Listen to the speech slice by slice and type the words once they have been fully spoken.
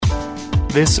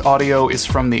This audio is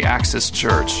from the Axis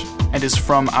Church and is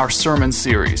from our sermon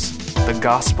series, The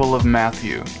Gospel of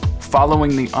Matthew,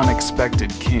 Following the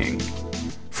Unexpected King.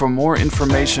 For more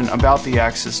information about the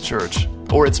Axis Church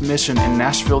or its mission in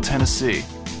Nashville, Tennessee,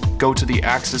 go to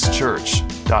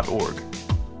theaxischurch.org.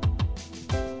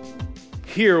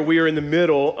 Here we are in the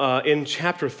middle, in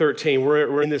chapter 13.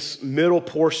 We're in this middle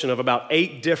portion of about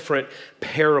 8 different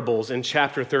parables in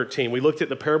chapter 13. We looked at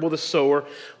the parable of the sower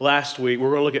last week. We're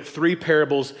going to look at 3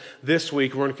 parables this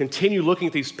week. We're going to continue looking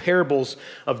at these parables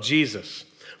of Jesus.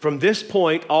 From this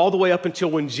point all the way up until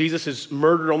when Jesus is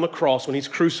murdered on the cross, when he's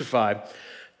crucified,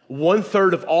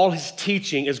 1/3 of all his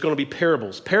teaching is going to be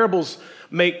parables. Parables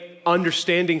make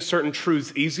understanding certain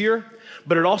truths easier,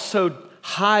 but it also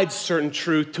hides certain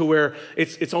truth to where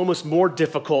it's almost more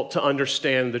difficult to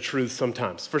understand the truth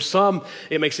sometimes. For some,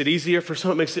 it makes it easier. For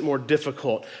some, it makes it more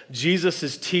difficult. Jesus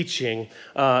is teaching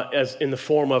as in the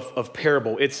form of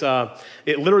parable. It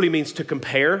literally means to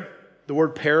compare. The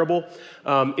word parable.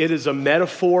 It is a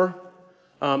metaphor.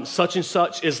 Such and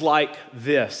such is like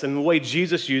this. And the way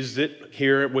Jesus uses it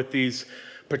here with these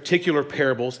particular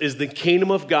parables is the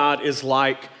kingdom of God is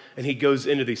like, and he goes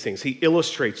into these things. He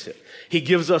illustrates it. He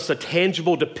gives us a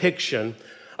tangible depiction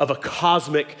of a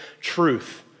cosmic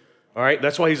truth. All right,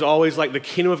 that's why he's always like, the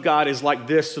kingdom of God is like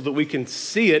this, so that we can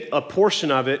see it, a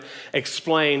portion of it,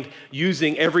 explained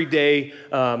using everyday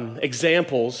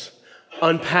examples,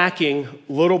 unpacking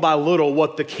little by little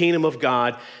what the kingdom of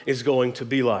God is going to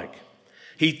be like.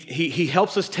 He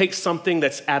helps us take something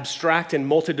that's abstract and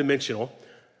multidimensional,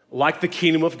 like the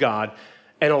kingdom of God,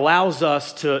 and allows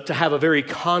us to have a very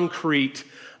concrete,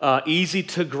 easy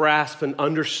to grasp and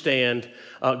understand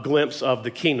glimpse of the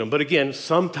kingdom. But again,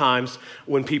 sometimes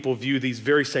when people view these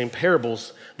very same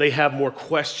parables, they have more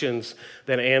questions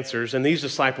than answers. And these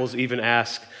disciples even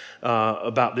ask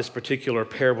about this particular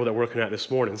parable that we're looking at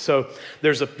this morning. So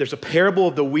there's a parable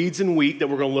of the weeds and wheat that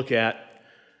we're going to look at.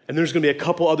 And there's going to be a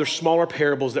couple other smaller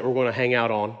parables that we're going to hang out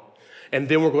on. And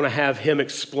then we're going to have him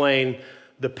explain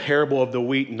the parable of the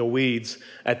wheat and the weeds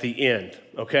at the end,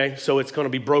 okay? So it's going to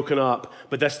be broken up,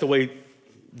 but that's the way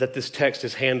that this text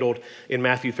is handled in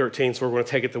Matthew 13, so we're going to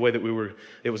take it the way that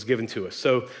it was given to us.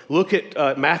 So look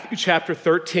at Matthew chapter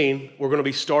 13. We're going to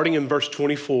be starting in verse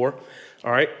 24,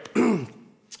 all right?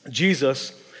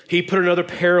 Jesus, he put another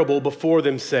parable before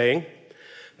them, saying,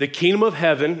 "The kingdom of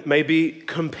heaven may be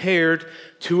compared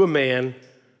to a man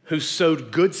who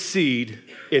sowed good seed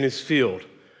in his field.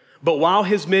 But while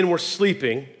his men were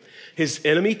sleeping, his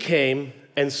enemy came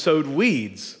and sowed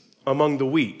weeds among the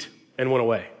wheat and went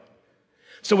away.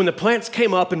 So when the plants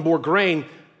came up and bore grain,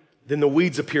 then the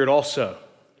weeds appeared also.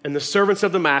 And the servants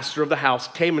of the master of the house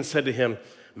came and said to him,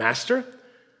 'Master,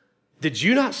 did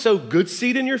you not sow good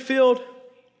seed in your field?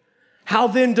 How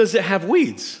then does it have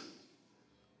weeds?'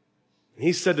 And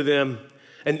he said to them,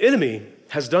 'An enemy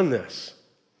has done this.'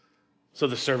 So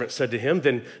the servant said to him,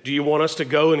 'Then do you want us to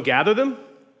go and gather them?'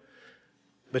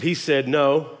 But he said,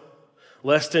 'No,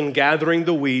 lest in gathering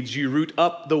the weeds, you root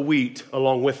up the wheat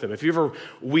along with them.'" If you ever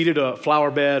weeded a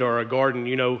flower bed or a garden,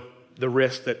 you know the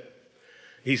risk that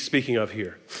he's speaking of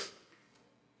here.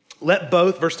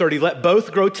 Verse 30, "Let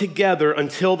both grow together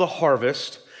until the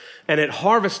harvest, and at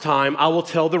harvest time I will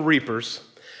tell the reapers,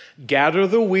 gather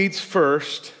the weeds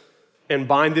first and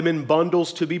bind them in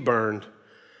bundles to be burned,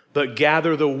 but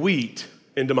gather the wheat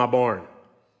into my barn."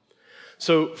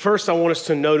 So first, I want us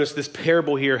to notice this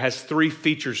parable here has 3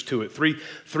 features to it,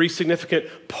 three significant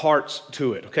parts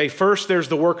to it, okay? First, there's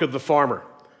the work of the farmer.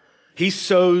 He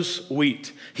sows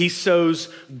wheat. He sows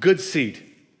good seed,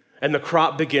 and the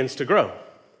crop begins to grow.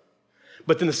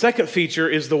 But then the second feature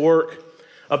is the work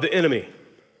of the enemy.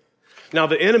 Now,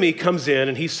 the enemy comes in,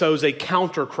 and he sows a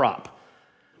counter crop.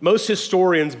 Most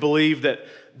historians believe that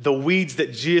the weeds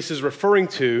that Jesus is referring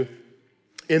to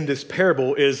in this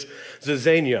parable is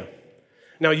zizania.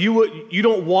 Now, you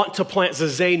don't want to plant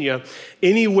zizania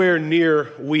anywhere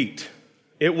near wheat.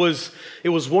 It was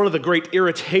one of the great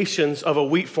irritations of a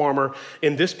wheat farmer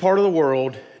in this part of the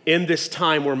world in this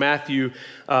time where Matthew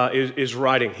is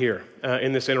writing here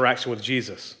in this interaction with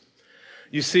Jesus.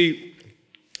 You see,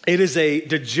 it is a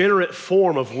degenerate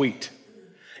form of wheat.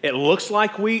 It looks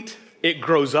like wheat. It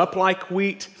grows up like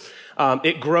wheat.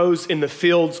 It grows in the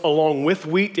fields along with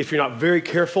wheat if you're not very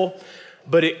careful.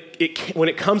 But when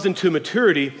it comes into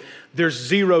maturity, there's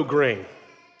 0 grain.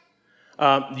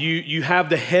 You have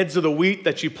the heads of the wheat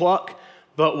that you pluck,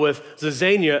 but with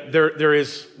zizania, there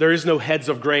is no heads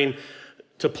of grain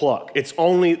to pluck. It's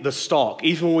only the stalk.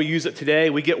 Even when we use it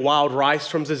today, we get wild rice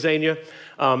from zizania.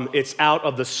 It's out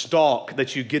of the stalk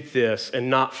that you get this and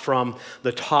not from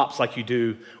the tops like you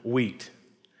do wheat.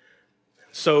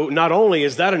 So not only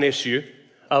is that an issue,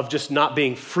 of just not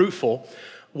being fruitful.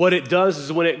 What it does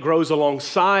is when it grows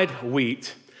alongside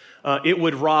wheat, it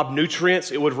would rob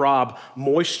nutrients, it would rob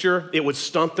moisture, it would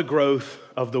stunt the growth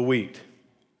of the wheat.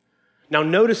 Now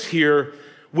notice here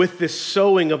with this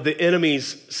sowing of the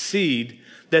enemy's seed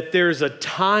that there's a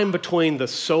time between the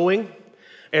sowing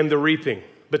and the reaping,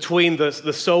 between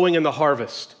the sowing and the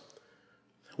harvest,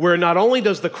 where not only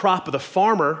does the crop of the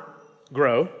farmer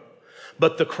grow,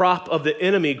 but the crop of the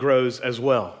enemy grows as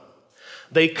well.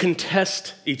 They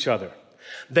contest each other.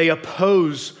 They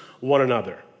oppose one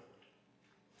another.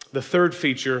 The third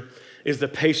feature is the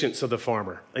patience of the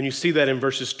farmer, and you see that in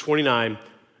verses 29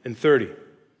 and 30.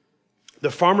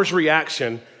 The farmer's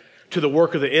reaction to the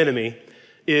work of the enemy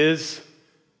is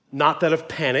not that of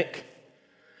panic.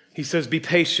 He says, be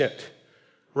patient.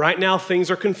 Right now, things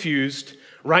are confused.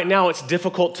 Right now, it's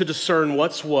difficult to discern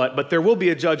what's what, but there will be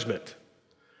a judgment.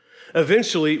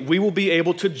 Eventually, we will be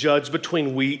able to judge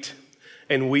between wheat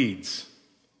and weeds.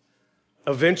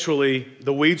 Eventually,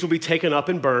 the weeds will be taken up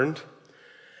and burned,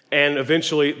 and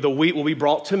eventually, the wheat will be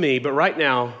brought to me, but right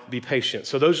now, be patient.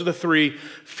 So those are the three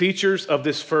features of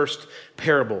this first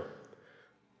parable.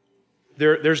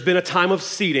 There's been a time of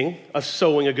seeding, of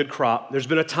sowing a good crop. There's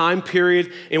been a time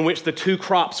period in which the two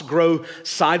crops grow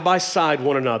side by side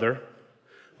one another,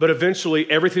 but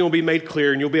eventually, everything will be made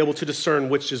clear, and you'll be able to discern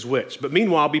which is which. But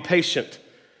meanwhile, be patient.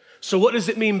 So what does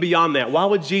it mean beyond that? Why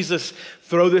would Jesus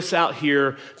throw this out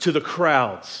here to the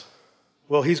crowds?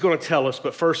 Well, he's going to tell us,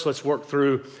 but first let's work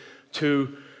through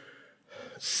two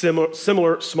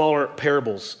similar, smaller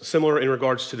parables, similar in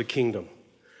regards to the kingdom.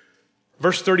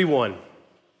 Verse 31,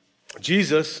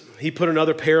 Jesus, he put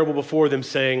another parable before them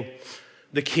saying,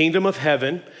 the kingdom of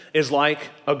heaven is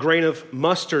like a grain of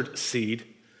mustard seed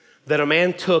that a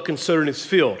man took and sowed in his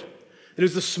field. It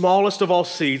is the smallest of all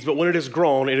seeds, but when it is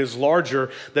grown, it is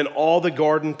larger than all the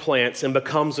garden plants and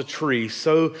becomes a tree,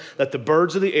 so that the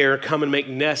birds of the air come and make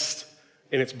nests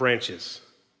in its branches.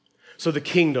 So the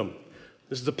kingdom,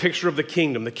 this is a picture of the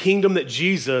kingdom. The kingdom that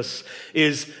Jesus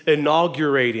is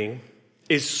inaugurating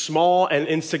is small and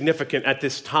insignificant at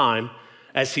this time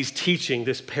as he's teaching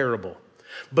this parable.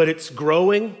 But it's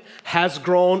growing, has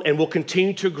grown, and will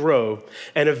continue to grow,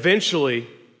 and eventually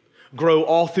grow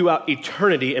all throughout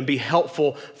eternity and be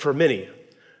helpful for many.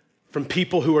 From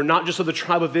people who are not just of the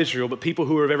tribe of Israel, but people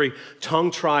who are of every tongue,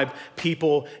 tribe,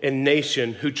 people, and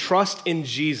nation who trust in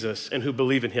Jesus and who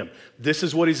believe in him. This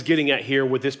is what he's getting at here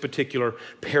with this particular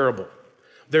parable.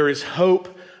 There is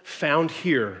hope found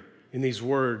here in these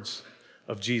words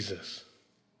of Jesus.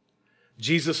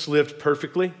 Jesus lived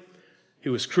perfectly. He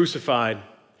was crucified.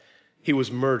 He was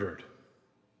murdered.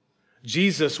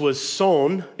 Jesus was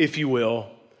sown, if you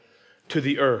will, to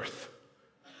the earth.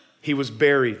 He was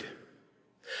buried.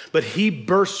 But he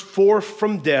burst forth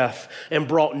from death and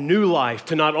brought new life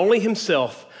to not only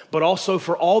himself, but also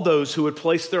for all those who would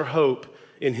place their hope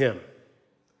in him.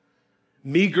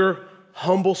 Meager,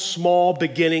 humble, small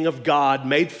beginning of God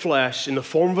made flesh in the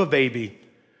form of a baby,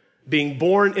 being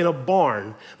born in a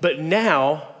barn, but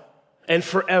now and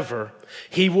forever,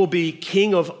 he will be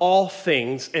king of all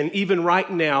things, and even right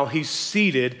now, he's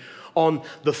seated on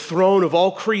the throne of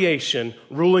all creation,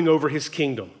 ruling over his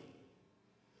kingdom.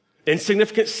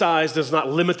 Insignificant size does not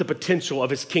limit the potential of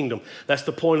his kingdom. That's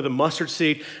the point of the mustard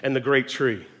seed and the great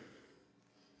tree.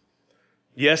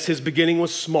 Yes, his beginning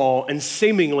was small and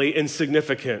seemingly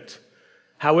insignificant.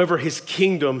 However, his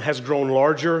kingdom has grown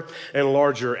larger and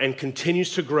larger and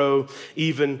continues to grow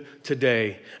even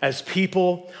today as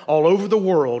people all over the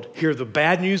world hear the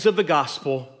bad news of the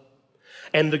gospel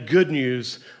and the good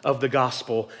news of the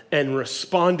gospel and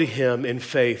respond to him in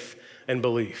faith and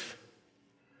belief.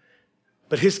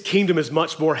 But his kingdom is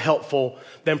much more helpful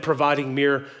than providing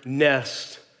mere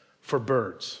nests for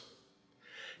birds.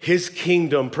 His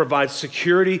kingdom provides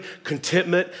security,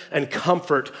 contentment, and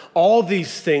comfort. All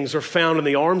these things are found in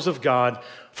the arms of God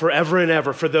forever and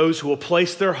ever for those who will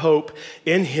place their hope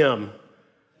in him.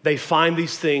 They find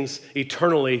these things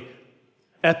eternally,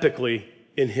 epically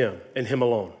in him and him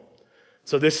alone.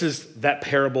 So this is that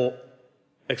parable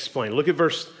explained. Look at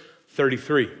verse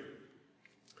 33.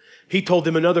 He told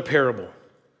them another parable.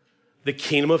 The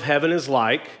kingdom of heaven is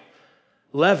like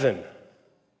leaven.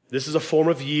 This is a form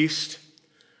of yeast.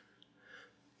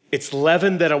 It's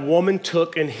leaven that a woman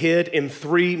took and hid in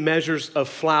 3 measures of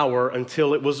flour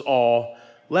until it was all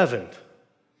leavened.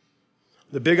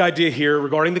 The big idea here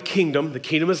regarding the kingdom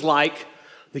is like,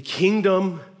 the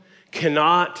kingdom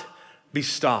cannot be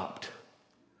stopped.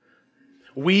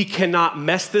 We cannot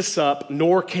mess this up,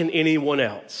 nor can anyone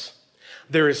else.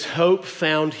 There is hope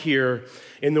found here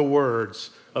in the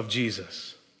words of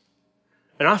Jesus.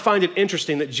 And I find it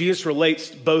interesting that Jesus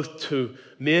relates both to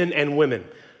men and women.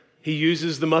 He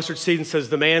uses the mustard seed and says,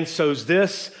 the man sows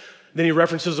this. Then he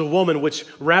references a woman, which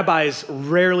rabbis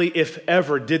rarely, if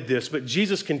ever, did this. But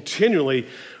Jesus continually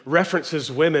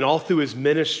references women all through his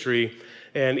ministry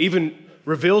and even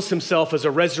reveals himself as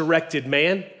a resurrected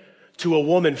man to a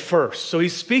woman first. So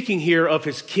he's speaking here of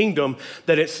his kingdom,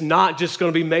 that it's not just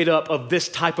going to be made up of this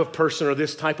type of person or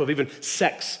this type of even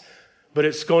sex, but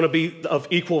it's going to be of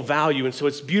equal value. And so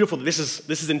it's beautiful. This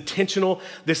is intentional.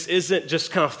 This isn't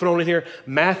just kind of thrown in here.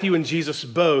 Matthew and Jesus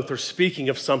both are speaking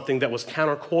of something that was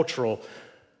countercultural,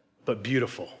 but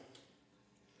beautiful.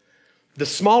 The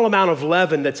small amount of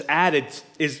leaven that's added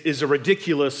is a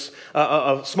ridiculous,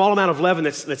 a small amount of leaven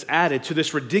that's added to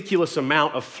this ridiculous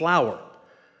amount of flour.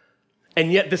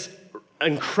 And yet this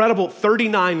incredible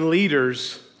 39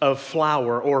 liters of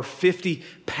flour, or 50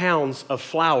 pounds of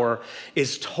flour,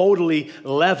 is totally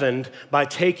leavened by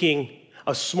taking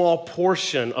a small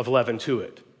portion of leaven to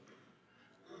it.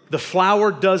 The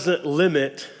flour doesn't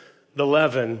limit the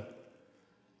leaven.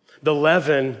 The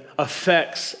leaven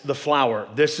affects the flour.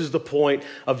 This is the point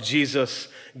of Jesus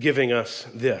giving us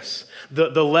this.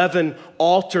 The leaven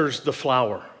alters the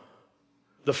flour.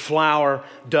 The flour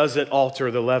doesn't alter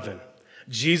the leaven.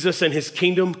 Jesus and his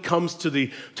kingdom comes to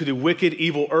the wicked,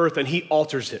 evil earth, and he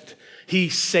alters it. He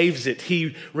saves it.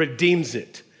 He redeems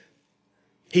it.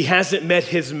 He hasn't met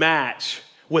his match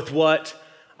with what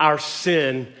our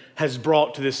sin has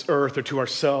brought to this earth or to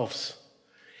ourselves.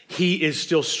 He is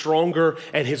still stronger,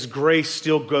 and his grace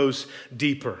still goes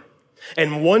deeper.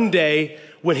 And one day,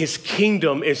 when his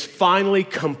kingdom is finally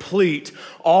complete,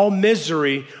 all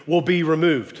misery will be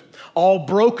removed. All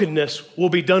brokenness will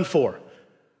be done for.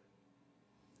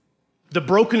 The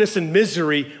brokenness and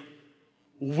misery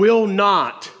will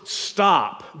not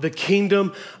stop the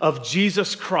kingdom of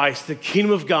Jesus Christ, the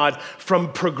kingdom of God,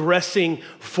 from progressing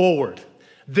forward.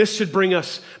 This should bring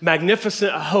us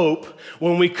magnificent hope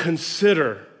when we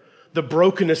consider the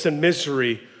brokenness and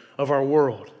misery of our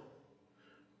world.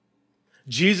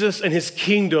 Jesus and his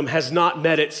kingdom has not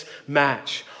met its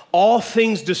match. All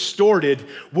things distorted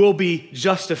will be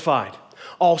justified.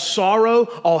 All sorrow,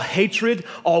 all hatred,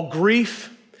 all grief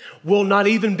will not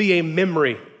even be a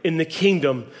memory in the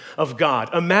kingdom of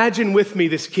God. Imagine with me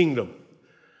this kingdom.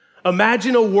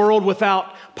 Imagine a world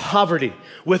without poverty,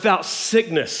 without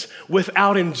sickness,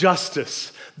 without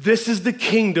injustice. This is the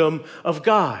kingdom of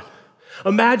God.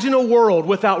 Imagine a world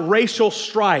without racial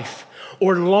strife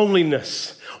or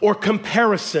loneliness or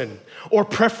comparison or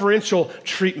preferential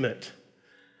treatment.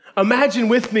 Imagine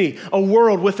with me a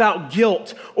world without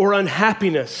guilt or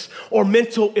unhappiness or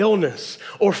mental illness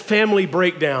or family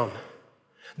breakdown.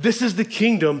 This is the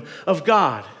kingdom of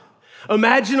God.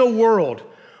 Imagine a world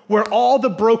where all the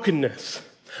brokenness,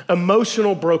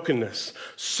 emotional brokenness,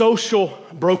 social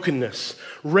brokenness,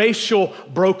 racial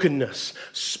brokenness,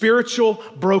 spiritual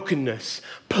brokenness,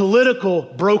 political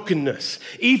brokenness,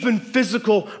 even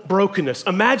physical brokenness.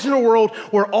 Imagine a world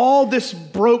where all this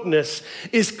brokenness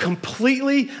is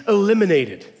completely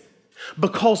eliminated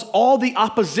because all the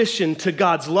opposition to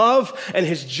God's love and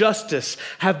his justice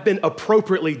have been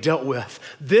appropriately dealt with.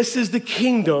 This is the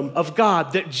kingdom of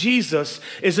God that Jesus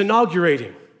is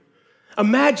inaugurating.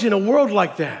 Imagine a world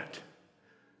like that.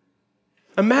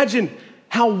 Imagine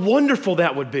how wonderful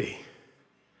that would be.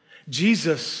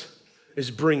 Jesus is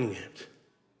bringing it.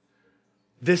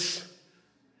 This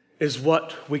is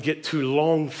what we get to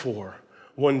long for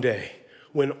one day,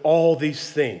 when all these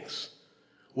things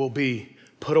will be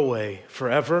put away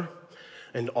forever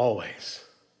and always.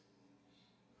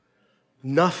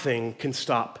 Nothing can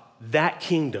stop that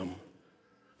kingdom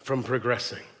from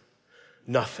progressing.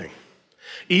 Nothing.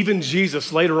 Even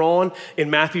Jesus, later on in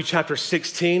Matthew chapter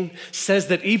 16, says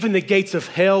that even the gates of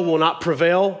hell will not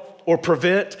prevail or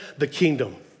prevent the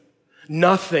kingdom.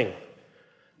 Nothing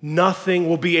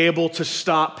will be able to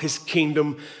stop his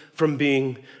kingdom from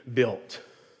being built.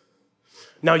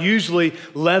 Now, usually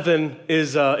leaven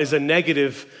is a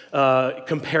negative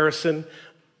comparison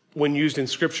when used in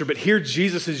Scripture, but here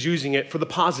Jesus is using it for the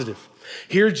positive.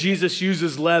 Here Jesus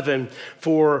uses leaven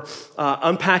for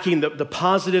unpacking the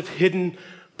positive, hidden,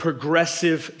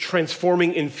 progressive,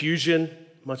 transforming infusion,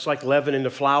 much like leaven into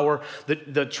flour,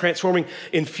 the transforming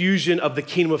infusion of the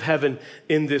kingdom of heaven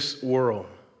in this world.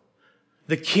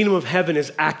 The kingdom of heaven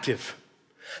is active.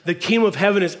 The kingdom of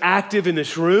heaven is active in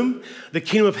this room. The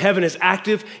kingdom of heaven is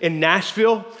active in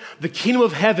Nashville. The kingdom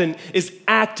of heaven is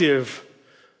active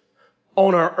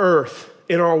on our earth,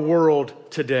 in our world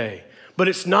today. But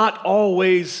it's not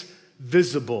always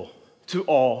visible to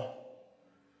all.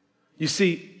 You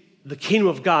see, the kingdom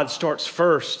of God starts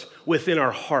first within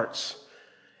our hearts.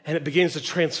 and it begins to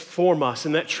transform us.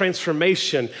 And that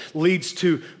transformation leads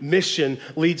to mission,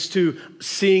 leads to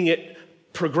seeing it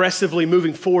progressively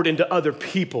moving forward into other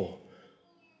people.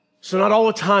 So not all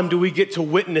the time do we get to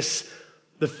witness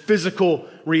the physical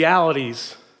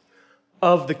realities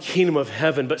of the kingdom of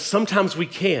heaven, but sometimes we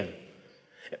can.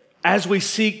 As we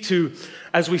seek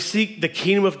the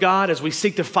kingdom of God, as we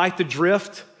seek to fight the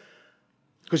drift,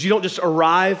 because you don't just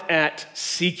arrive at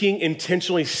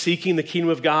intentionally seeking the kingdom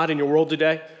of God in your world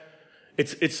today.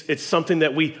 It's something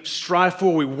that we strive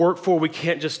for, we work for. We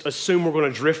can't just assume we're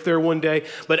going to drift there one day.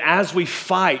 But as we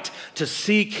fight to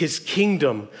seek his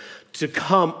kingdom to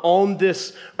come on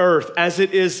this earth as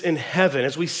it is in heaven,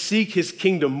 as we seek his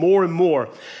kingdom more and more,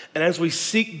 and as we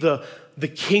seek the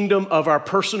kingdom of our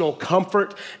personal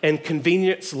comfort and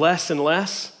convenience less and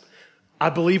less, I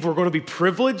believe we're going to be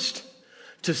privileged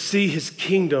to see his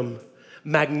kingdom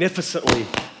magnificently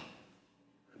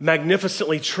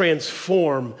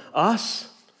transform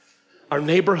us, our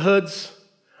neighborhoods,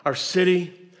 our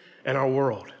city, and our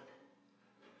world.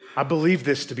 I believe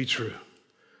this to be true.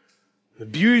 The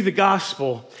beauty of the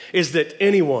gospel is that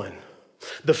anyone,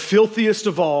 the filthiest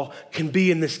of all, can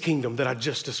be in this kingdom that I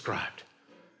just described.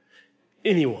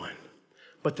 Anyone.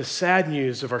 But the sad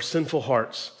news of our sinful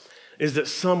hearts is that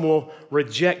some will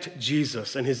reject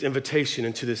Jesus and his invitation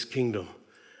into this kingdom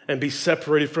and be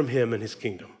separated from him and his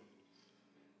kingdom.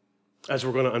 As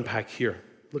we're going to unpack here.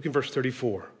 Look in verse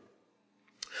 34.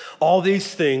 All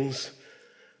these things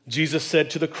Jesus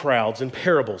said to the crowds in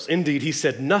parables. Indeed, he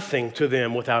said nothing to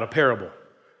them without a parable.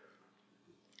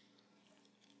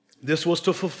 This was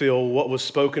to fulfill what was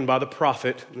spoken by the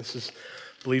prophet. This is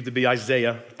believed to be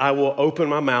Isaiah. I will open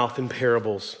my mouth in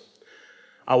parables.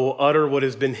 I will utter what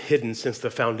has been hidden since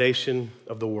the foundation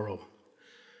of the world.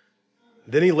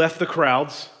 Then he left the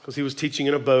crowds because he was teaching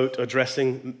in a boat,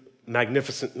 addressing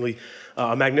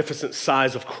a magnificent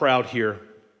size of crowd here.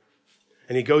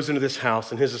 And he goes into this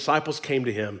house, and his disciples came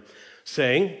to him,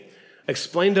 saying,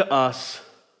 explain to us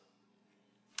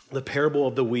the parable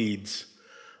of the weeds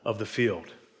of the field.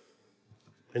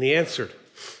 And he answered,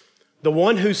 the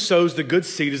one who sows the good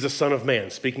seed is the Son of Man,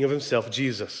 speaking of himself,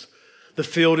 Jesus. The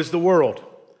field is the world.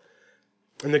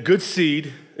 And the good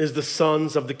seed is the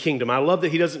sons of the kingdom. I love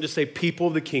that he doesn't just say people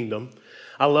of the kingdom.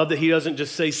 I love that he doesn't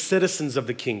just say citizens of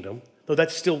the kingdom, though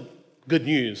that's still good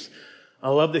news. I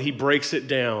love that he breaks it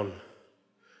down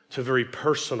to very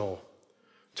personal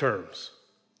terms.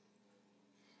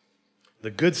 The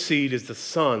good seed is the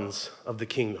sons of the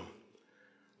kingdom.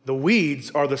 The weeds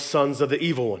are the sons of the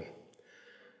evil one.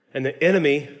 And the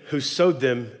enemy who sowed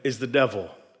them is the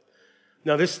devil.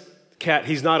 Now this cat,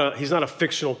 he's not a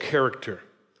fictional character.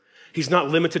 He's not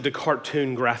limited to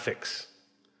cartoon graphics.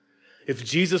 If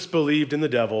Jesus believed in the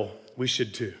devil, we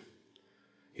should too.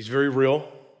 He's very real.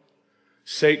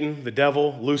 Satan, the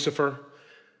devil, Lucifer.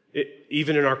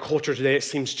 Even in our culture today, it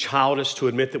seems childish to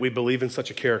admit that we believe in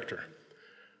such a character.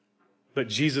 But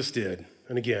Jesus did.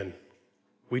 And again,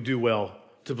 we do well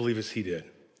to believe as he did.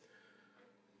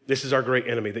 This is our great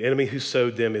enemy. The enemy who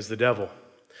sowed them is the devil.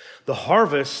 The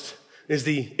harvest is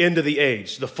the end of the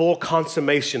age, the full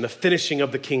consummation, the finishing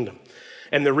of the kingdom.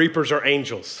 And the reapers are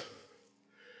angels.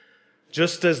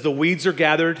 Just as the weeds are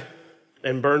gathered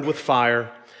and burned with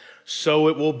fire, so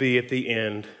it will be at the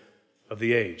end of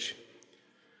the age.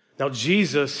 Now,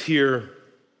 Jesus here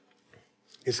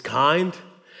is kind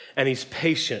and he's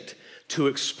patient to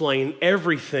explain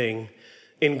everything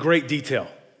in great detail.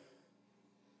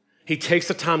 He takes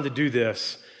the time to do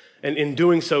this, and in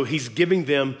doing so, he's giving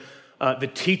them the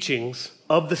teachings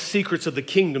of the secrets of the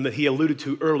kingdom that he alluded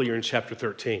to earlier in chapter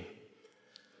 13.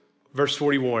 Verse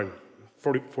 41.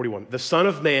 The Son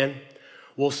of Man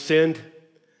will send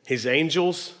his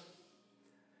angels,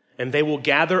 and they will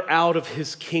gather out of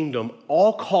his kingdom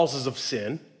all causes of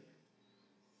sin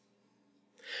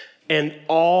and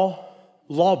all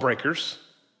lawbreakers,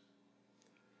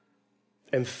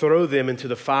 and throw them into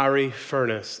the fiery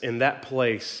furnace. In that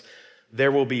place,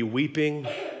 there will be weeping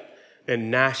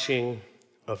and gnashing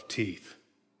of teeth.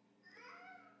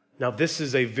 Now, this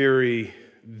is a very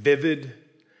vivid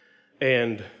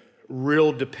and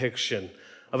real depiction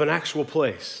of an actual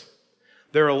place.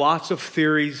 There are lots of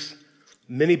theories.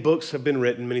 Many books have been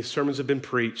written, many sermons have been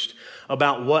preached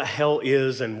about what hell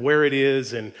is and where it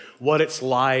is and what it's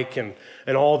like and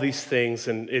all these things.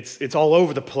 And it's all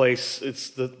over the place.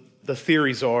 The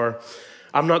theories are.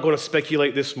 I'm not going to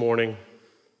speculate this morning.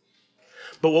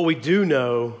 But what we do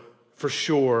know for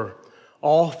sure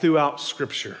all throughout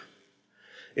Scripture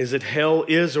is that hell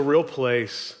is a real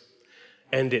place,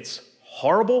 and it's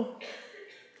horrible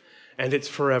and it's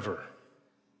forever.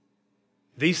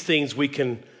 These things we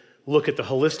can look at the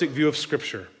holistic view of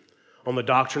Scripture on the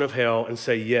doctrine of hell and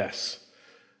say, yes,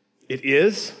 it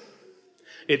is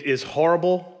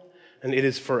horrible, and it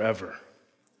is forever.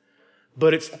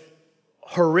 But it's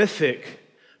horrific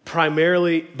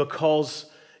primarily because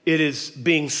it is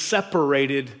being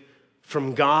separated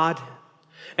from God,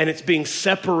 and it's being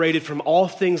separated from all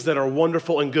things that are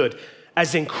wonderful and good.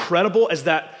 As incredible as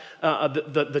that,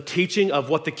 the teaching of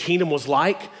what the kingdom was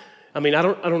like. I mean, I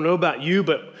don't know about you,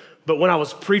 but when I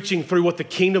was preaching through what the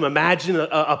kingdom, imagine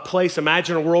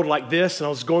imagine a world like this, and I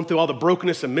was going through all the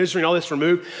brokenness and misery and all this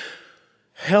removed.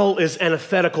 Hell is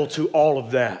antithetical to all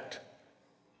of that.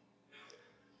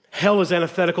 Hell is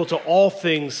antithetical to all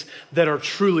things that are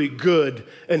truly good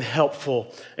and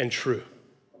helpful and true.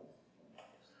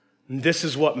 And this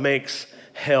is what makes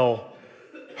hell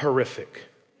horrific.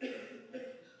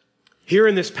 Here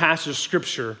in this passage of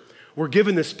Scripture, we're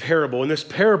given this parable, and this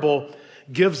parable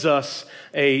gives us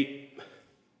a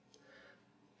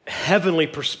heavenly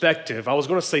perspective. I was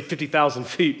going to say 50,000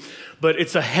 feet, but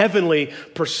it's a heavenly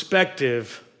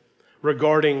perspective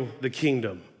regarding the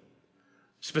kingdom,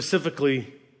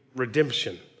 specifically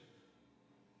redemption.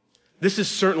 This is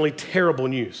certainly terrible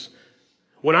news.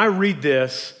 When I read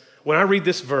this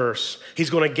verse, he's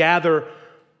going to gather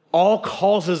all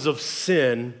causes of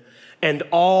sin and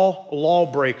all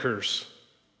lawbreakers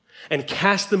and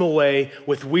cast them away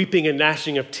with weeping and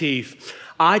gnashing of teeth.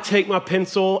 I take my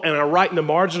pencil and I write in the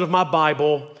margin of my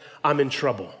Bible, I'm in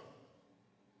trouble.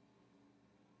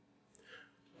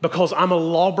 Because I'm a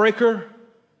lawbreaker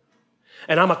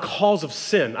and I'm a cause of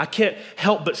sin. I can't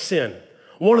help but sin.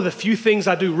 One of the few things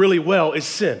I do really well is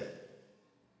sin.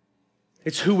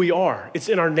 It's who we are. It's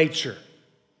in our nature.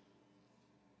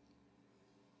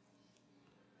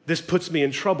 This puts me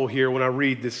in trouble here when I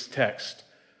read this text.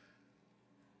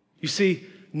 You see,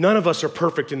 none of us are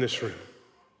perfect in this room.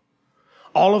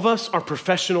 All of us are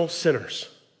professional sinners.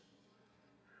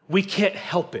 We can't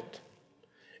help it.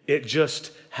 It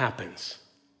just happens.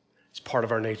 It's part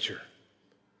of our nature.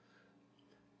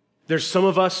 There's some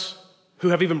of us who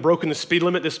have even broken the speed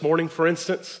limit this morning, for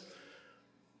instance.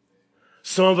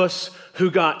 Some of us who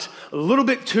got a little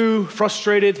bit too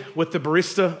frustrated with the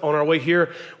barista on our way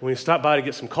here when we stopped by to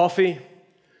get some coffee.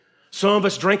 Some of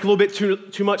us drank a little bit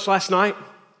too much last night.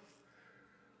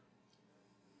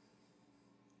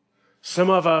 Some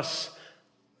of us,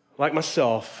 like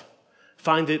myself,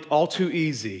 find it all too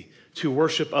easy to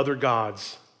worship other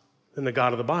gods than the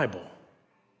God of the Bible.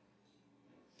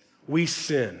 We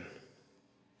sin.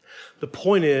 The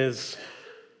point is,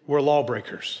 we're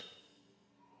lawbreakers.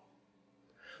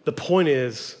 The point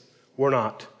is, we're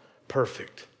not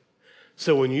perfect.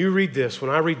 So when you read this, when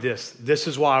I read this, this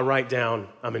is why I write down,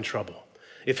 I'm in trouble.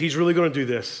 If he's really going to do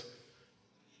this,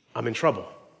 I'm in trouble.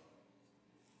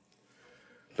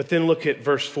 But then look at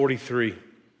verse 43.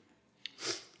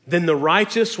 Then the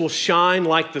righteous will shine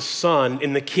like the sun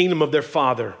in the kingdom of their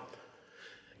Father.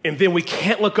 And then we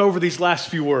can't look over these last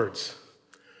few words.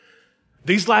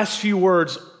 These last few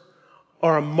words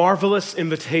are a marvelous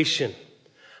invitation.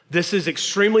 This is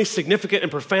extremely significant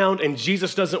and profound, and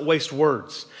Jesus doesn't waste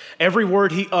words. Every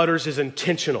word he utters is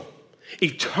intentional,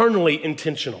 eternally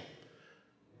intentional.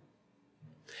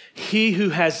 He who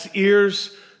has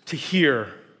ears to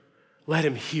hear, let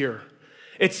him hear.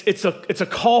 It's a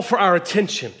call for our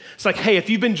attention. It's like, hey, if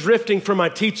you've been drifting from my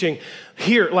teaching,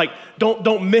 here, like,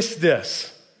 don't miss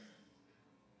this.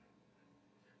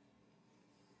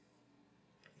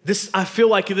 I feel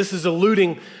like this is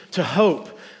alluding to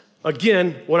hope.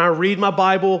 Again, when I read my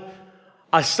Bible,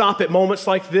 I stop at moments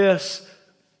like this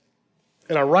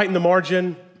and I write in the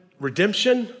margin,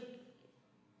 redemption?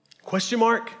 Question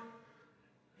mark.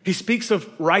 He speaks of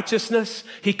righteousness.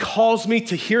 He calls me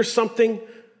to hear something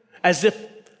as if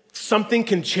something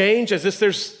can change, as if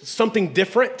there's something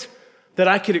different that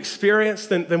I could experience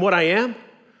than what I am.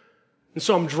 And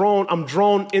so I'm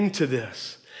drawn into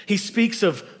this. He speaks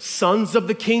of sons of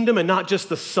the kingdom and not just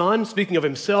the son, speaking of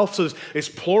himself. So it's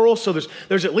plural. So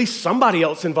there's at least somebody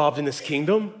else involved in this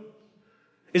kingdom.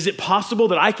 Is it possible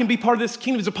that I can be part of this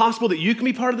kingdom? Is it possible that you can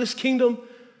be part of this kingdom?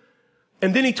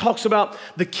 And then he talks about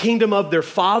the kingdom of their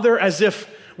Father as if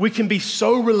we can be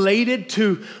so related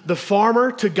to the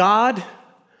farmer, to God,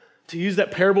 to use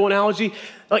that parable analogy,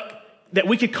 like that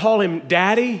we could call him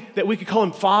daddy, that we could call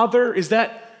him father. Is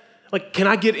that, like, can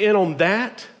I get in on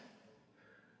that?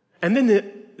 And then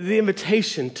the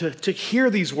invitation to hear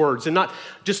these words and not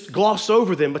just gloss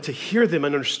over them, but to hear them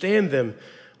and understand them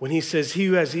when he says, he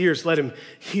who has ears, let him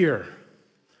hear.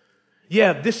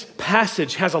 Yeah, this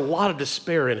passage has a lot of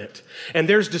despair in it. And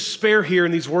there's despair here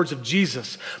in these words of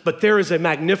Jesus. But there is a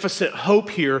magnificent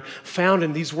hope here found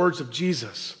in these words of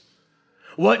Jesus.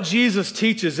 What Jesus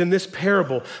teaches in this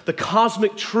parable, the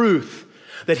cosmic truth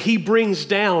that he brings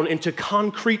down into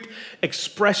concrete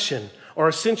expression, are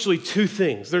essentially two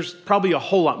things. There's probably a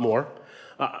whole lot more.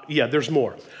 There's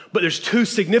more. But there's two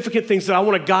significant things that I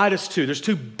want to guide us to. There's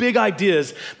two big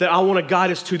ideas that I want to guide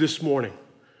us to this morning.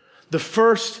 The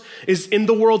first is, in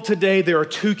the world today, there are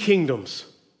two kingdoms.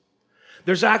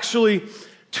 There's actually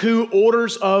two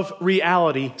orders of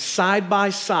reality side by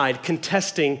side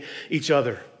contesting each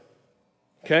other.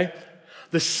 Okay?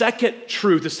 The second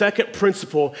truth, the second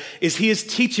principle is he is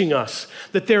teaching us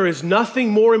that there is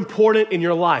nothing more important in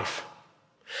your life.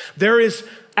 There is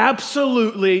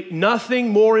absolutely nothing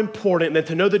more important than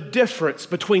to know the difference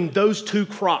between those two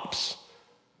crops,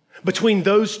 between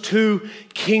those two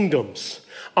kingdoms.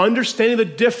 Understanding the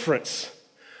difference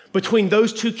between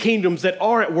those two kingdoms that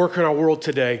are at work in our world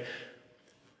today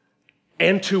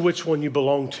and to which one you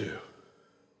belong to.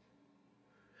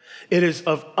 It is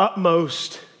of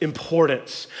utmost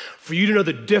importance for you to know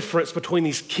the difference between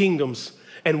these kingdoms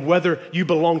and whether you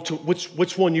belong to,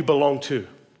 which one you belong to.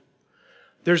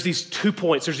 There's these 2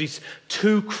 points, there's these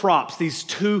two crops, these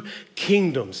two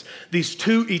kingdoms, these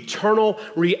two eternal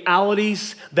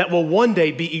realities that will one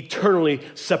day be eternally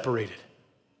separated.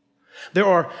 There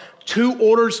are two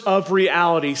orders of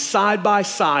reality side by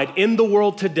side in the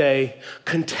world today,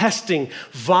 contesting,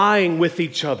 vying with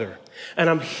each other.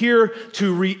 And I'm here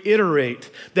to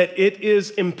reiterate that it is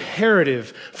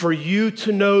imperative for you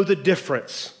to know the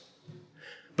difference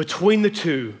between the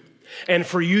two and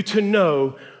for you to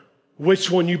know which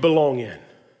one you belong in.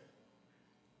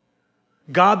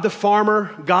 God the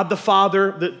farmer, God the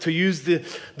Father, to use the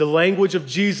language of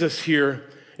Jesus here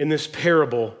in this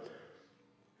parable,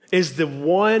 is the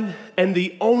one and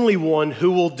the only one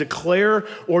who will declare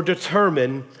or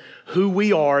determine who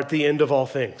we are at the end of all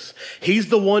things. He's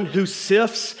the one who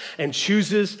sifts and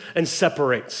chooses and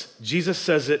separates. Jesus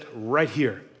says it right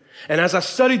here. And as I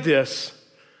studied this,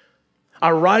 I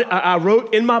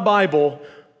wrote in my Bible,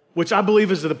 which I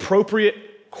believe is the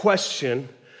appropriate question,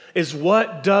 is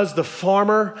what does the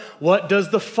farmer, what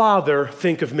does the Father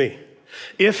think of me?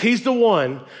 If he's the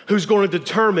one who's going to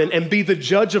determine and be the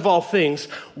judge of all things,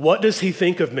 what does he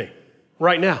think of me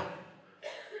right now?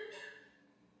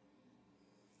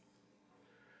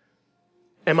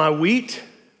 Am I wheat?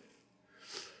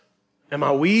 Am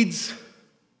I weeds?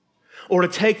 Or to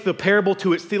take the parable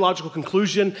to its theological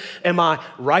conclusion, am I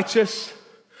righteous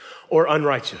or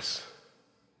unrighteous?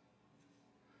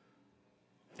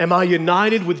 Am I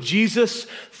united with Jesus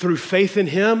through faith in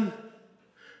him?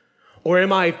 Or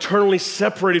am I eternally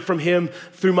separated from him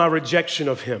through my rejection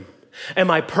of him?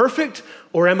 Am I perfect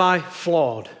or am I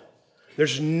flawed?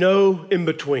 There's no in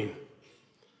between.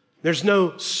 There's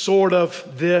no sort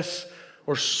of this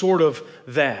or sort of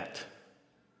that.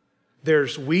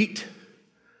 There's wheat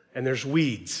and there's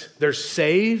weeds. There's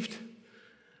saved,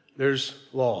 there's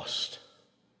lost.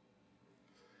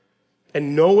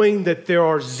 And knowing that there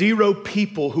are zero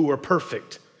people who are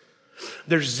perfect,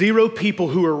 there's zero people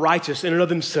who are righteous in and of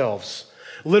themselves.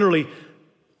 Literally,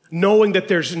 knowing that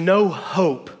there's no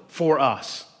hope for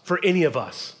us, for any of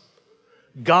us.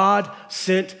 God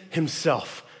sent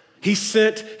himself. He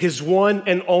sent his one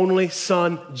and only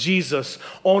Son, Jesus,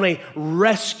 on a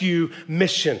rescue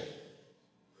mission.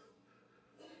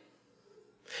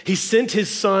 He sent his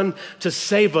Son to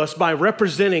save us by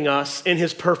representing us in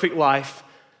his perfect life,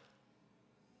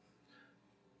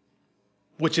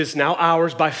 which is now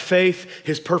ours by faith.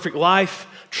 His perfect life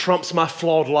trumps my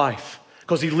flawed life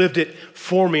because he lived it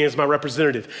for me as my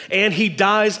representative. And he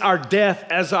dies our death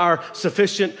as our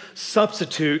sufficient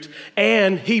substitute,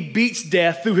 and he beats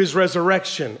death through his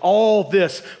resurrection. All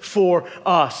this for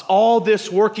us, all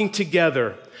this working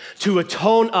together to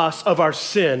atone us of our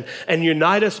sin and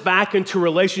unite us back into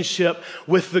relationship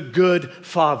with the good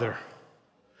Father.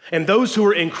 And those who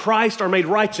are in Christ are made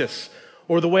righteous,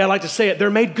 or the way I like to say it, they're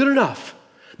made good enough.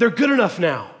 They're good enough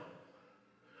now.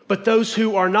 But those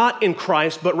who are not in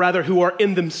Christ, but rather who are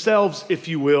in themselves, if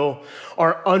you will,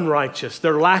 are unrighteous.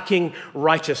 They're lacking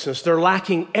righteousness. They're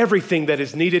lacking everything that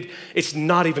is needed. It's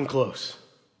not even close.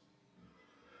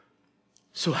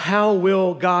 So how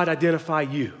will God identify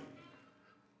you?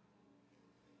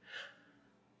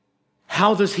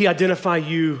 How does he identify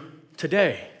you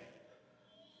today?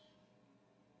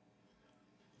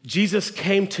 Jesus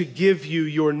came to give you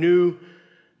your new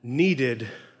needed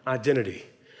identity,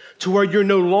 to where you're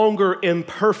no longer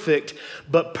imperfect,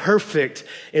 but perfect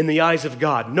in the eyes of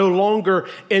God. No longer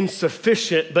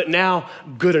insufficient, but now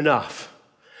good enough.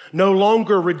 No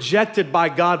longer rejected by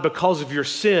God because of your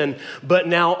sin, but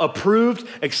now approved,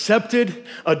 accepted,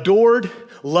 adored,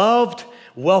 loved,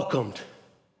 welcomed.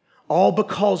 all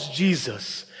because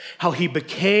Jesus, how he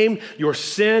became your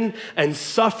sin and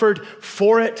suffered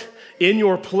for it in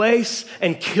your place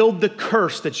and killed the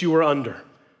curse that you were under.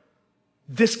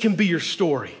 This can be your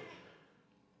story.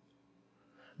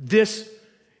 This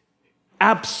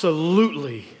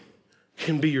absolutely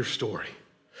can be your story.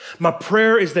 My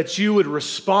prayer is that you would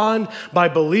respond by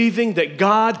believing that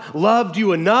God loved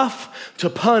you enough to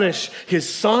punish his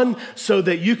son so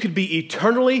that you could be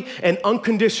eternally and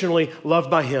unconditionally loved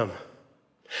by him.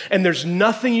 And there's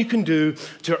nothing you can do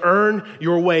to earn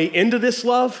your way into this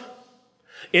love,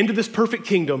 into this perfect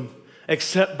kingdom,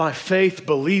 except by faith,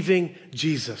 believing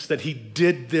Jesus, that he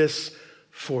did this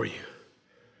for you.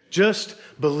 Just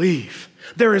believe.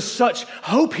 There is such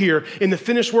hope here in the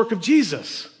finished work of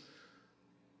Jesus.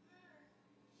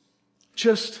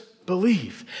 Just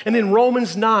believe. And then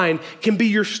Romans 9 can be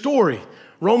your story.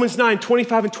 Romans 9,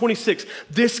 25 and 26.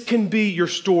 This can be your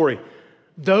story.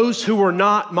 Those who are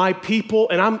not my people,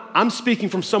 and I'm speaking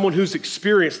from someone who's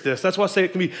experienced this. That's why I say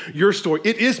it can be your story.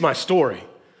 It is my story.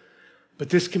 But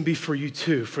this can be for you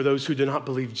too, for those who do not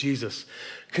believe Jesus.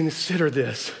 Consider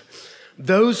this.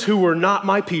 Those who were not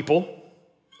my people,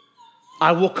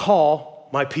 I will call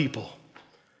my people.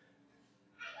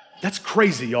 That's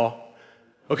crazy, y'all.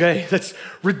 Okay? That's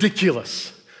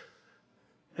ridiculous.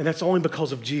 And that's only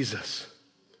because of Jesus.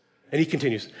 And he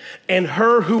continues, and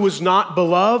her who was not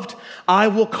beloved, I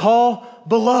will call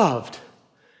beloved.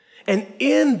 And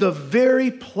in the very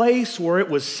place where it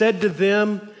was said to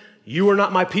them, you are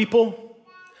not my people,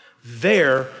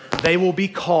 there they will be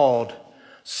called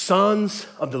sons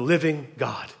of the living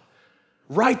God.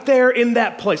 Right there in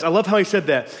that place. I love how he said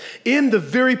that. In the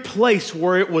very place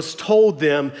where it was told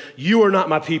them, you are not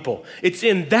my people. It's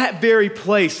in that very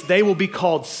place they will be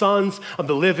called sons of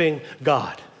the living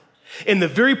God. In the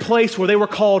very place where they were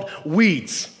called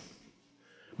weeds,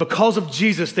 because of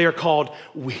Jesus, they are called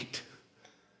wheat.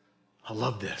 I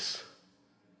love this.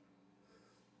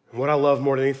 And what I love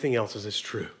more than anything else is it's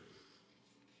true.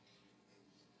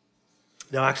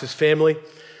 Now, Access family,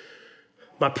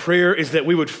 my prayer is that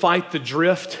we would fight the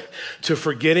drift to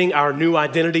forgetting our new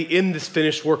identity in this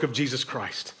finished work of Jesus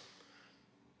Christ.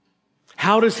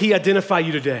 How does he identify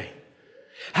you today?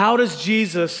 How does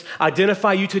Jesus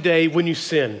identify you today when you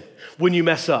sin, when you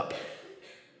mess up?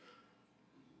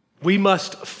 We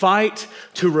must fight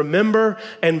to remember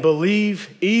and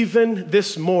believe even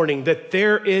this morning that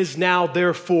there is now,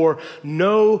 therefore,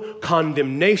 no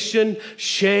condemnation,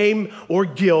 shame, or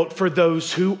guilt for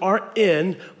those who are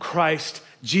in Christ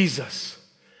Jesus.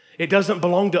 It doesn't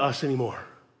belong to us anymore.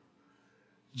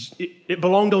 It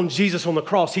belonged on Jesus on the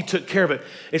cross. He took care of it.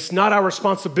 It's not our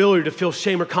responsibility to feel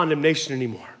shame or condemnation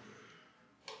anymore.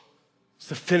 It's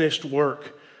the finished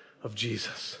work of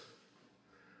Jesus.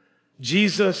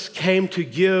 Jesus came to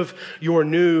give your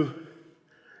new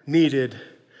needed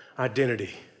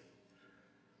identity.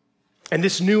 And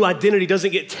this new identity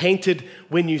doesn't get tainted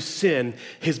when you sin.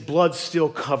 His blood still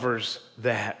covers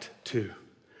that too.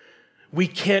 We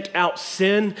can't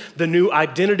out-sin the new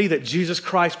identity that Jesus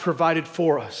Christ provided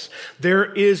for us.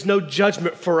 There is no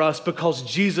judgment for us because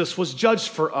Jesus was judged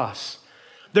for us.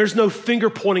 There's no finger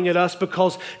pointing at us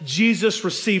because Jesus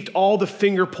received all the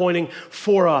finger pointing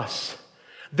for us.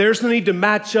 There's no need to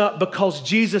match up because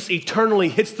Jesus eternally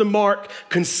hits the mark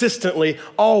consistently,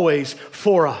 always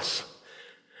for us.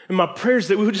 And my prayer is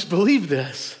that we would just believe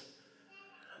this.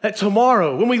 That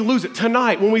tomorrow, when we lose it,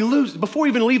 tonight, when we lose it, before we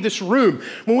even leave this room,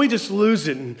 when we just lose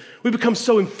it and we become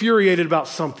so infuriated about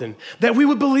something, that we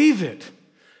would believe it.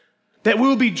 That we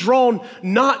will be drawn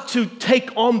not to take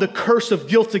on the curse of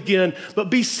guilt again, but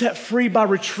be set free by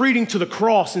retreating to the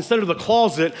cross instead of the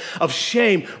closet of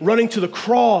shame, running to the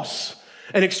cross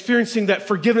and experiencing that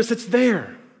forgiveness that's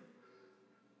there.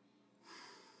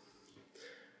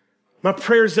 My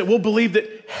prayer is that we'll believe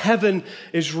that heaven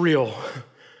is real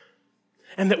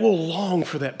and that we'll long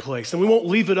for that place. And we won't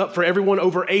leave it up for everyone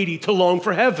over 80 to long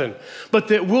for heaven, but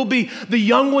that we'll be the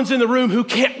young ones in the room who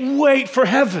can't wait for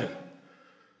heaven.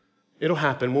 It'll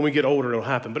happen. When we get older, it'll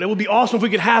happen. But it would be awesome if we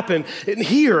could happen in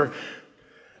here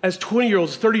as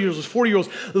 20-year-olds, 30-year-olds, 40-year-olds,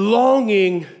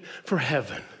 longing for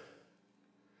heaven.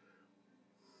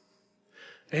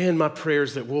 And my prayer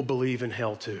is that we'll believe in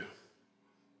hell too.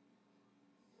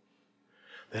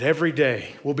 That every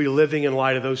day we'll be living in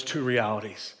light of those two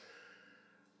realities.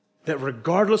 That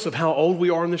regardless of how old we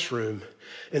are in this room,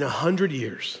 in 100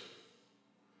 years,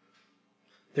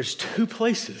 there's two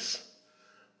places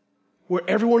where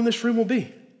everyone in this room will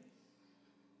be.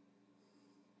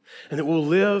 And that we'll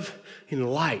live in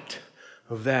light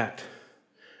of that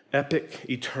epic,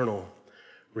 eternal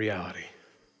reality.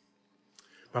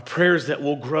 My prayer is that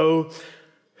we'll grow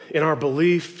in our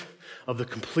belief of the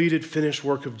completed, finished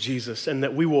work of Jesus, and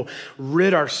that we will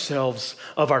rid ourselves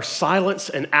of our silence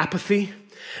and apathy,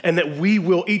 and that we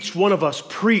will, each one of us,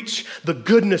 preach the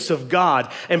goodness of God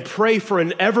and pray for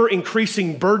an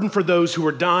ever-increasing burden for those who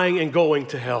are dying and going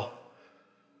to hell.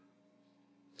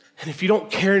 And if you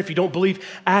don't care and if you don't believe,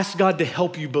 ask God to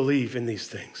help you believe in these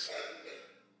things.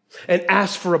 And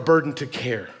ask for a burden to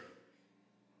care.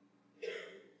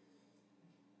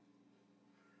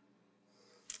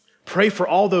 Pray for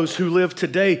all those who live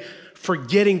today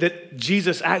forgetting that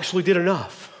Jesus actually did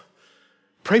enough.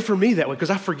 Pray for me that way because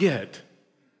I forget.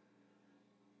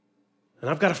 And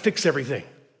I've got to fix everything.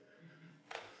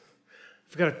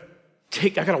 I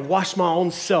got to wash my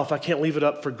own self. I can't leave it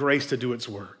up for grace to do its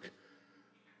work.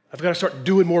 I've got to start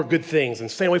doing more good things and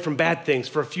stay away from bad things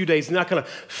for a few days. I'm not going to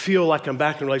feel like I'm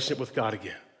back in a relationship with God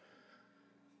again.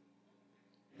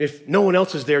 If no one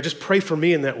else is there, just pray for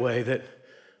me in that way that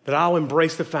I'll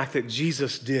embrace the fact that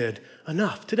Jesus did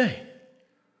enough today.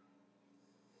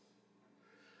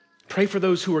 Pray for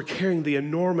those who are carrying the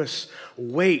enormous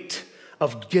weight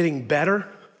of getting better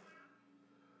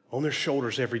on their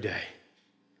shoulders every day.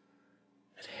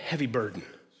 That heavy burden.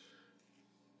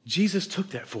 Jesus took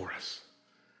that for us.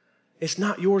 It's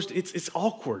not yours. It's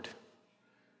awkward.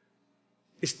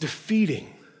 It's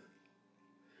defeating.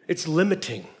 It's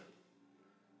limiting.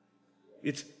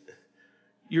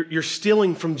 You're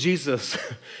stealing from Jesus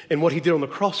and what he did on the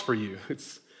cross for you.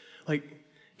 It's like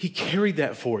he carried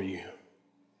that for you.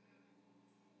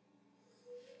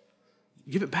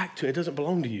 Give it back to him. It doesn't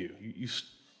belong to you.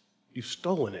 You've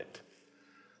stolen it.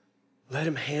 Let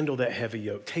him handle that heavy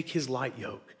yoke. Take his light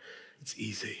yoke. It's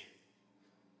easy.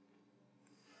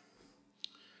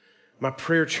 My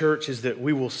prayer, church, is that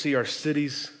we will see our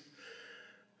cities,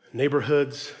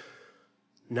 neighborhoods,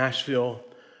 Nashville,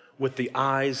 with the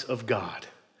eyes of God,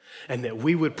 and that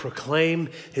we would proclaim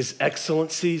his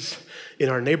excellencies in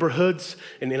our neighborhoods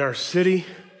and in our city,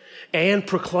 and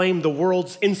proclaim the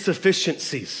world's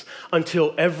insufficiencies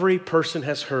until every person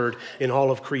has heard in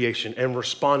all of creation and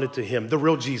responded to him, the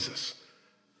real Jesus.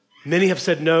 Many have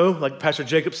said no, like Pastor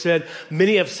Jacob said.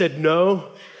 Many have said no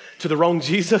to the wrong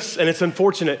Jesus, and it's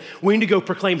unfortunate. We need to go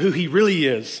proclaim who he really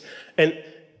is and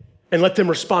let them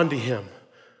respond to him.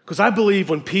 Because I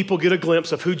believe when people get a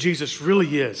glimpse of who Jesus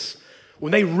really is,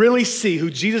 when they really see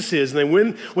who Jesus is, and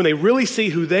when they really see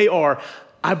who they are,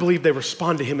 I believe they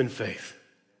respond to him in faith.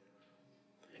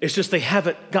 It's just they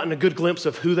haven't gotten a good glimpse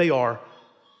of who they are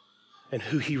and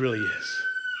who he really is.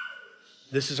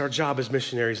 This is our job as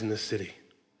missionaries in this city.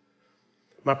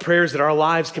 My prayer is that our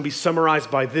lives can be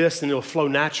summarized by this, and it'll flow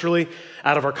naturally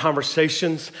out of our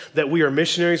conversations, that we are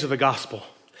missionaries of the gospel,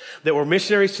 that we're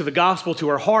missionaries to the gospel, to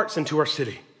our hearts and to our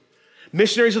city.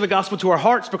 Missionaries of the gospel to our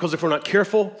hearts, because if we're not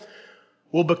careful,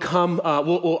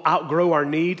 we'll outgrow our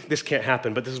need. This can't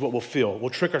happen, but this is what we'll feel.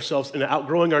 We'll trick ourselves into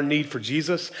outgrowing our need for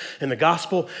Jesus and the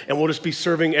gospel, and we'll just be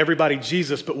serving everybody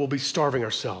Jesus, but we'll be starving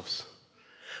ourselves.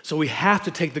 So we have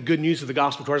to take the good news of the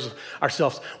gospel to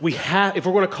ourselves. If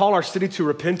we're going to call our city to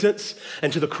repentance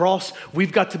and to the cross,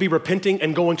 we've got to be repenting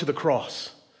and going to the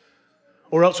cross.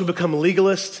 Or else we become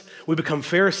legalists, we become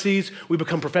Pharisees, we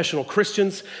become professional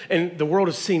Christians, and the world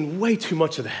has seen way too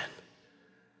much of that.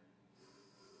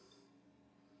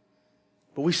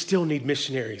 But we still need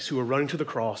missionaries who are running to the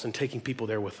cross and taking people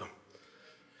there with them.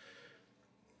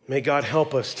 May God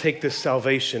help us take this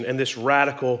salvation and this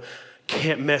radical,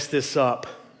 can't mess this up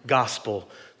gospel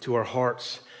to our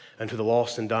hearts and to the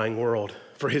lost and dying world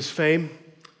for his fame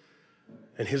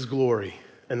and his glory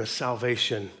and the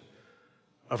salvation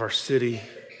of our city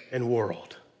and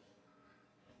world.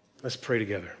 Let's pray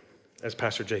together as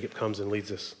Pastor Jacob comes and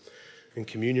leads us in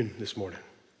communion this morning.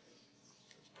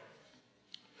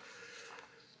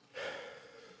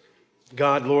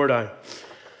 God, Lord, I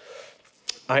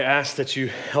ask that you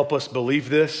help us believe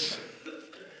this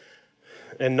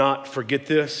and not forget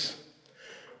this.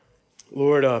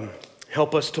 Lord,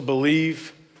 help us to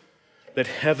believe that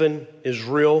heaven is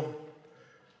real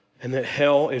and that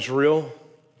hell is real.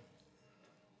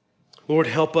 Lord,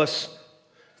 help us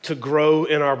to grow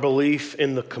in our belief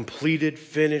in the completed,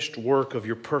 finished work of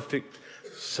your perfect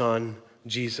Son,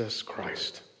 Jesus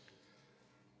Christ.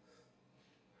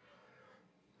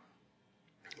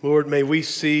 Lord, may we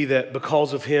see that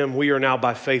because of him, we are now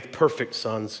by faith perfect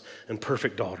sons and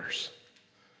perfect daughters.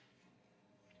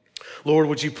 Lord,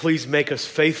 would you please make us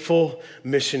faithful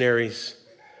missionaries,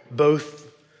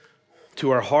 both to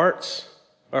our hearts,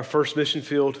 our first mission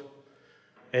field,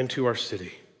 and to our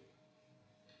city.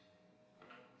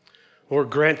 Lord,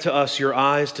 grant to us your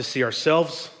eyes to see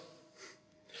ourselves,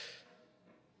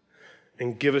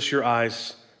 and give us your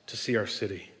eyes to see our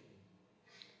city.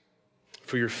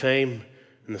 For your fame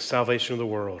and the salvation of the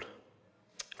world.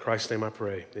 In Christ's name I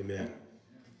pray, amen.